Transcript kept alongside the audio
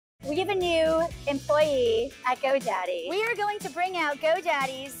We have a new employee at GoDaddy. We are going to bring out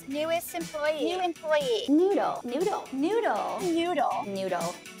GoDaddy's newest employee. New employee. Noodle. Noodle. Noodle. Noodle.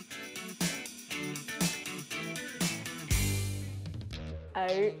 Noodle.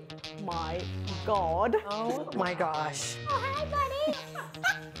 Oh my God. Oh my gosh. Oh, hi, buddy.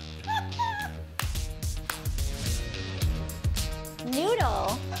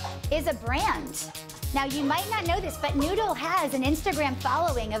 Noodle is a brand. Now, you might not know this, but Noodle has an Instagram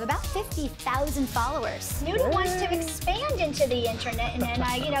following of about 50,000 followers. Noodle wants to expand into the internet and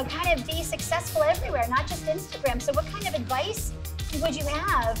kind of be successful everywhere, not just Instagram. So what kind of advice would you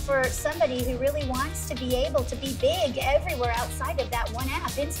have for somebody who really wants to be able to be big everywhere outside of that one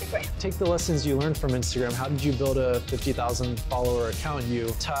app, Instagram? Take the lessons you learned from Instagram. How did you build a 50,000 follower account?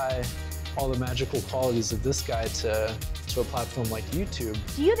 You tie all the magical qualities of this guy to a platform like YouTube.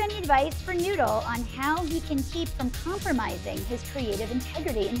 Do you have any advice for Noodle on how he can keep from compromising his creative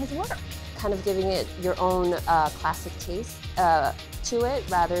integrity in his work? Kind of giving it your own classic taste to it,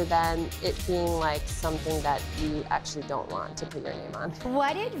 rather than it being like something that you actually don't want to put your name on.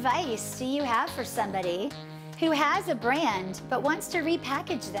 What advice do you have for somebody who has a brand but wants to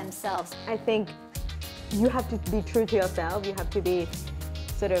repackage themselves? I think you have to be true to yourself. You have to be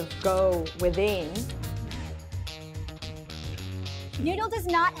sort of go within. Noodle does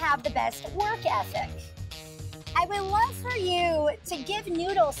not have the best work ethic. I would love for you to give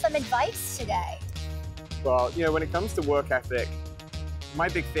Noodle some advice today. Well, when it comes to work ethic, my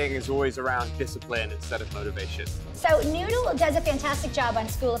big thing is always around discipline instead of motivation. So Noodle does a fantastic job on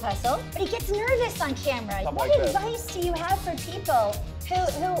School of Hustle, but he gets nervous on camera. What advice do you have for people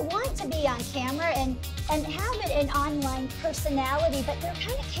who want to be on camera and have an online personality, but they're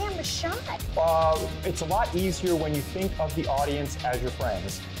kind of camera shy? It's a lot easier when you think of the audience as your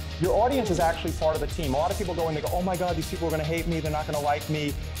friends. Your audience is actually part of the team. A lot of people go and they go, oh my God, these people are gonna hate me, they're not gonna like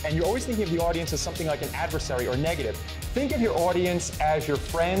me. And you're always thinking of the audience as something like an adversary or negative. Think of your audience as your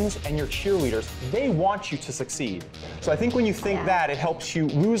friends and your cheerleaders. They want you to succeed. So I think when you think that, it helps you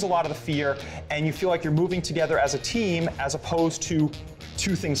lose a lot of the fear and you feel like you're moving together as a team as opposed to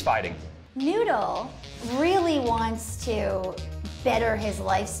two things fighting. Noodle really wants to better his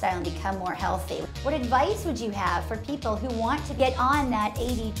lifestyle and become more healthy. What advice would you have for people who want to get on that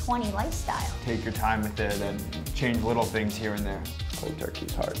 80-20 lifestyle? Take your time with it and change little things here and there. Cold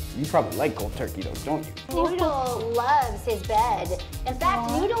turkey's hard. You probably like cold turkey though, don't you? Noodle loves his bed. In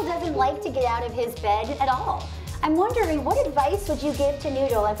fact, Noodle doesn't like to get out of his bed at all. I'm wondering, what advice would you give to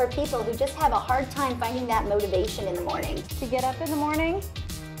Noodle and for people who just have a hard time finding that motivation in the morning? To get up in the morning,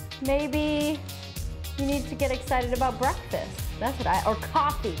 maybe you need to get excited about breakfast. That's what or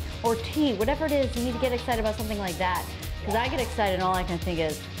coffee, or tea, whatever it is, you need to get excited about something like that. Because I get excited and all I can think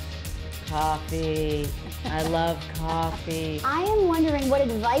is, coffee. I love coffee. I am wondering what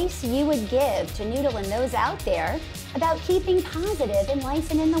advice you would give to Noodle and those out there about keeping positive in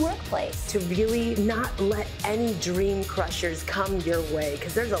life and in the workplace. To really not let any dream crushers come your way,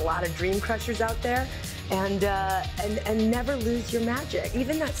 because there's a lot of dream crushers out there. And never lose your magic.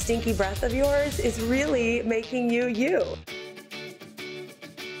 Even that stinky breath of yours is really making you you.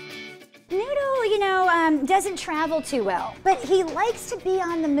 Noodle, doesn't travel too well, but he likes to be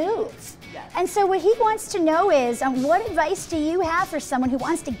on the move. Yes. And so what he wants to know is, what advice do you have for someone who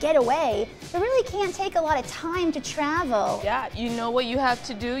wants to get away, but really can't take a lot of time to travel? Yeah, you know what you have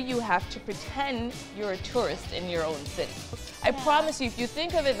to do? You have to pretend you're a tourist in your own city. I promise you, if you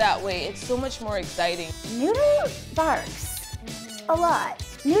think of it that way, it's so much more exciting. Noodle barks a lot.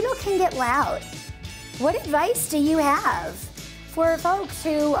 Noodle can get loud. What advice do you have for folks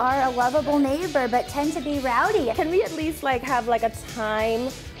who are a lovable neighbor but tend to be rowdy? Can we at least have a time,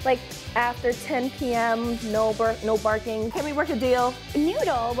 after 10 p.m., no barking? Can we work a deal?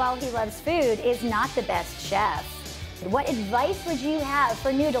 Noodle, while he loves food, is not the best chef. What advice would you have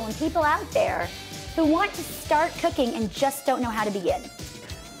for Noodle and people out there who want to start cooking and just don't know how to begin?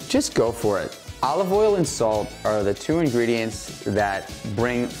 Just go for it. Olive oil and salt are the two ingredients that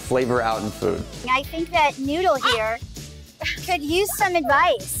bring flavor out in food. I think that Noodle here could use some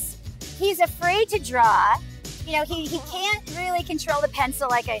advice. He's afraid to draw. He can't really control the pencil,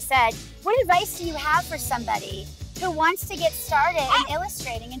 like I said. What advice do you have for somebody who wants to get started in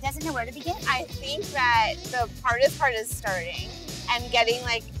illustrating and doesn't know where to begin? I think that the hardest part is starting and getting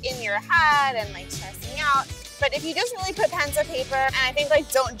in your head and stressing out. But if you just really put pen to paper, and I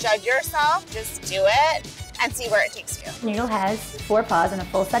think don't judge yourself, just do it and see where it takes you. Noodle has 4 paws and a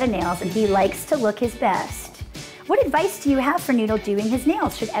full set of nails, and he likes to look his best. What advice do you have for Noodle doing his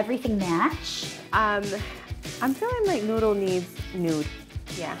nails? Should everything match? I'm feeling Noodle needs nude.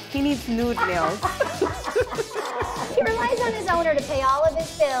 Yeah, he needs nude nails. You're relies on his owner to pay all of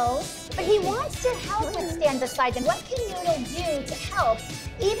his bills, but he wants to help and stand beside them. What can Noodle do to help,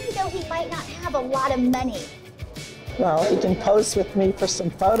 even though he might not have a lot of money? Well, he can pose with me for some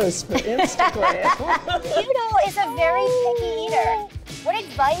photos for Instagram. Noodle is a very picky eater. What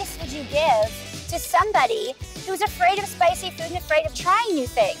advice would you give to somebody who's afraid of spicy food and afraid of trying new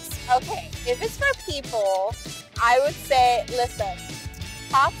things? Okay, if it's for people, I would say, listen,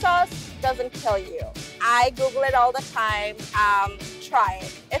 hot sauce doesn't kill you. I Google it all the time. Try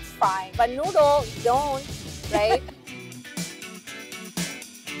it. It's fine. But Noodle, don't, right?